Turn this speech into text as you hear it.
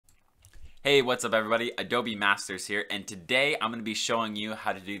Hey, what's up everybody? Adobe Masters here, and today I'm going to be showing you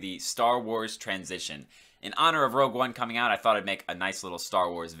how to do the Star Wars transition. In honor of Rogue One coming out, I thought I'd make a nice little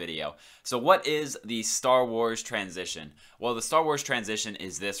Star Wars video. So what is the Star Wars transition? Well, the Star Wars transition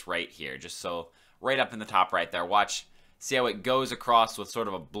is this right here, just so right up in the top right there. Watch, see how it goes across with sort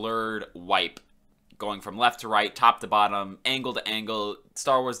of a blurred wipe, going from left to right, top to bottom, angle to angle.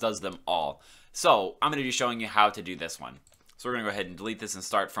 Star Wars does them all. So I'm going to be showing you how to do this one. So we're going to go ahead and delete this and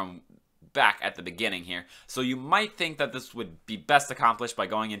start from back at the beginning here. So you might think that this would be best accomplished by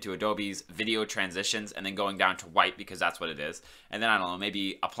going into Adobe's video transitions and then going down to wipe, because that's what it is. And then, I don't know,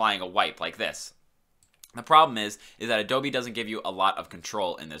 maybe applying a wipe like this. The problem is that Adobe doesn't give you a lot of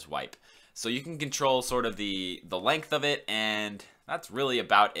control in this wipe. So you can control sort of the length of it, and that's really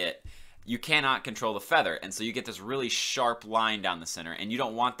about it. You cannot control the feather, and so you get this really sharp line down the center, and you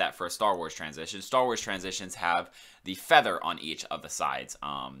don't want that for a Star Wars transition. Star Wars transitions have the feather on each of the sides.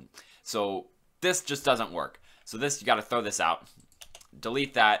 So this just doesn't work. So this, you got to throw this out,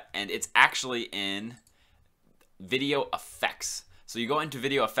 delete that, and it's actually in video effects. So you go into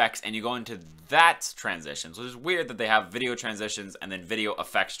video effects and you go into that transition. So it's weird that they have video transitions and then video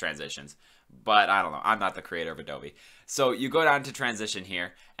effects transitions, but I don't know, I'm not the creator of Adobe. So you go down to transition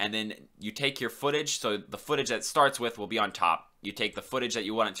here, and then you take your footage. So the footage that it starts with will be on top. You take the footage that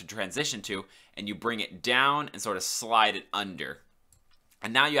you want it to transition to, and you bring it down and sort of slide it under.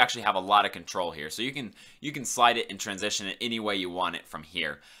 And now you actually have a lot of control here. So you can slide it and transition it any way you want it from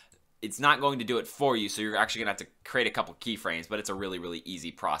here. It's not going to do it for you, so you're actually going to have to create a couple keyframes, but it's a really, really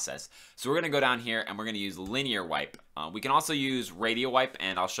easy process. So we're going to go down here and we're going to use linear wipe. We can also use radial wipe,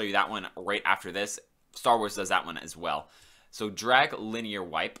 and I'll show you that one right after this. Star Wars does that one as well. So drag linear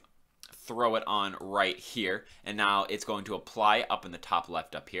wipe, throw it on right here, and now it's going to apply up in the top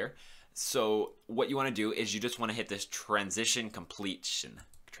left up here. So what you want to do is you just want to hit this transition completion.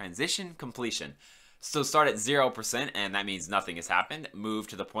 So start at 0%, and that means nothing has happened. Move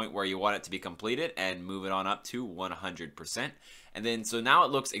to the point where you want it to be completed and move it on up to 100%. And then, so now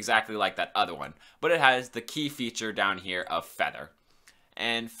it looks exactly like that other one, but it has the key feature down here of feather.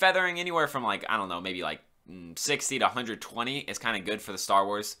 And feathering anywhere from, like, I don't know, maybe like 60 to 120 is kind of good for the Star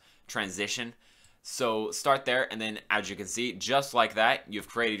Wars transition. So start there, and then as you can see, just like that, you've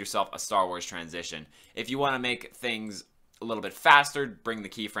created yourself a Star Wars transition. If you want to make things a little bit faster, bring the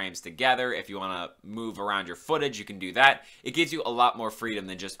keyframes together. If you want to move around your footage, you can do that. It gives you a lot more freedom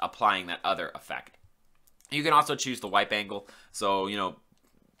than just applying that other effect. You can also choose the wipe angle. So, you know,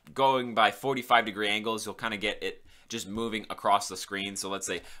 going by 45-degree angles, you'll kind of get it just moving across the screen. So let's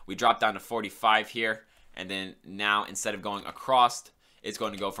say we drop down to 45 here, and then now instead of going across, it's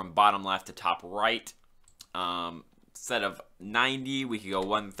going to go from bottom left to top right. Instead of 90, we could go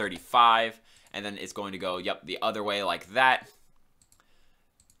 135, and then it's going to go, yep, the other way like that.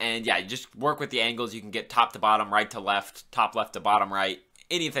 And yeah, you just work with the angles. You can get top to bottom, right to left, top left to bottom right,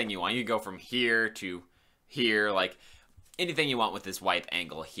 anything you want. You can go from here to here, like anything you want with this wipe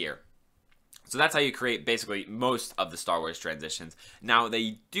angle here. So that's how you create basically most of the Star Wars transitions. Now,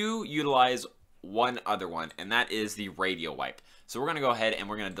 they do utilize one other one, and that is the radial wipe. So we're going to go ahead and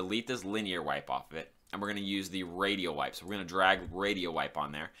we're going to delete this linear wipe off of it, and we're going to use the radial wipe. So we're going to drag radial wipe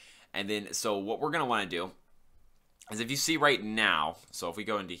on there. And then, so what we're going to want to do is, if you see right now, so if we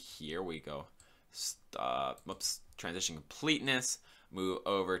go into here, we go, transition completeness, move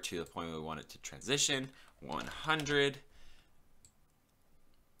over to the point where we want it to transition, 100.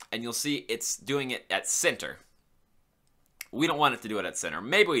 And you'll see it's doing it at center. We don't want it to do it at center.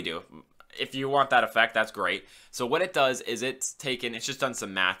 Maybe we do. If you want that effect, that's great. So what it does is it's just done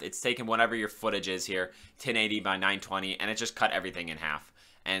some math. It's taken whatever your footage is here, 1080 by 920, and it just cut everything in half.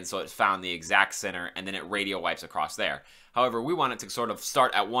 And so it found the exact center, and then it radial wipes across there. However, we want it to sort of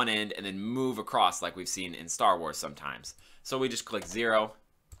start at one end and then move across like we've seen in Star Wars sometimes. So we just click 0,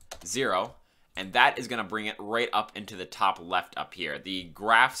 0, and that is going to bring it right up into the top left up here. The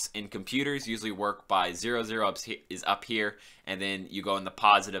graphs in computers usually work by 0, 0 is up here, and then you go in the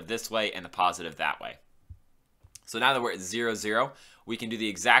positive this way and the positive that way. So now that we're at 0, 0, we can do the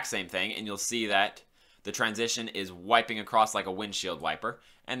exact same thing, and you'll see that the transition is wiping across like a windshield wiper,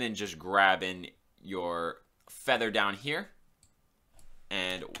 and then just grab in your feather down here,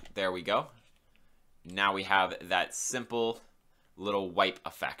 and there we go. Now we have that simple little wipe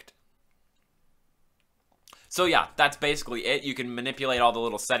effect. So yeah, that's basically it. You can manipulate all the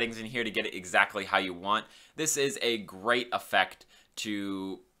little settings in here to get it exactly how you want. This is a great effect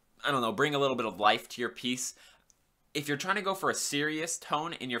to, I don't know, bring a little bit of life to your piece. If you're trying to go for a serious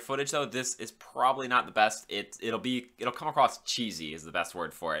tone in your footage, though, this is probably not the best. It'll come across cheesy is the best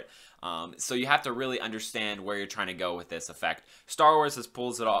word for it. So you have to really understand where you're trying to go with this effect. Star Wars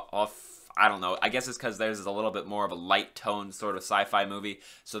pulls it off I don't know. I guess it's because theirs is a little bit more of a light tone sort of sci-fi movie.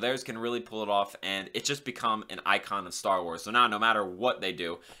 So theirs can really pull it off, and it's just become an icon of Star Wars. So now no matter what they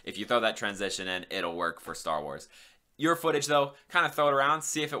do, if you throw that transition in, it'll work for Star Wars. Your footage though, kind of throw it around,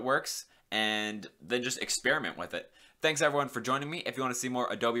 see if it works, and then just experiment with it. Thanks everyone for joining me. If you want to see more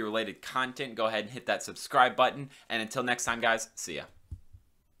Adobe related content, go ahead and hit that subscribe button. And until next time guys, see ya.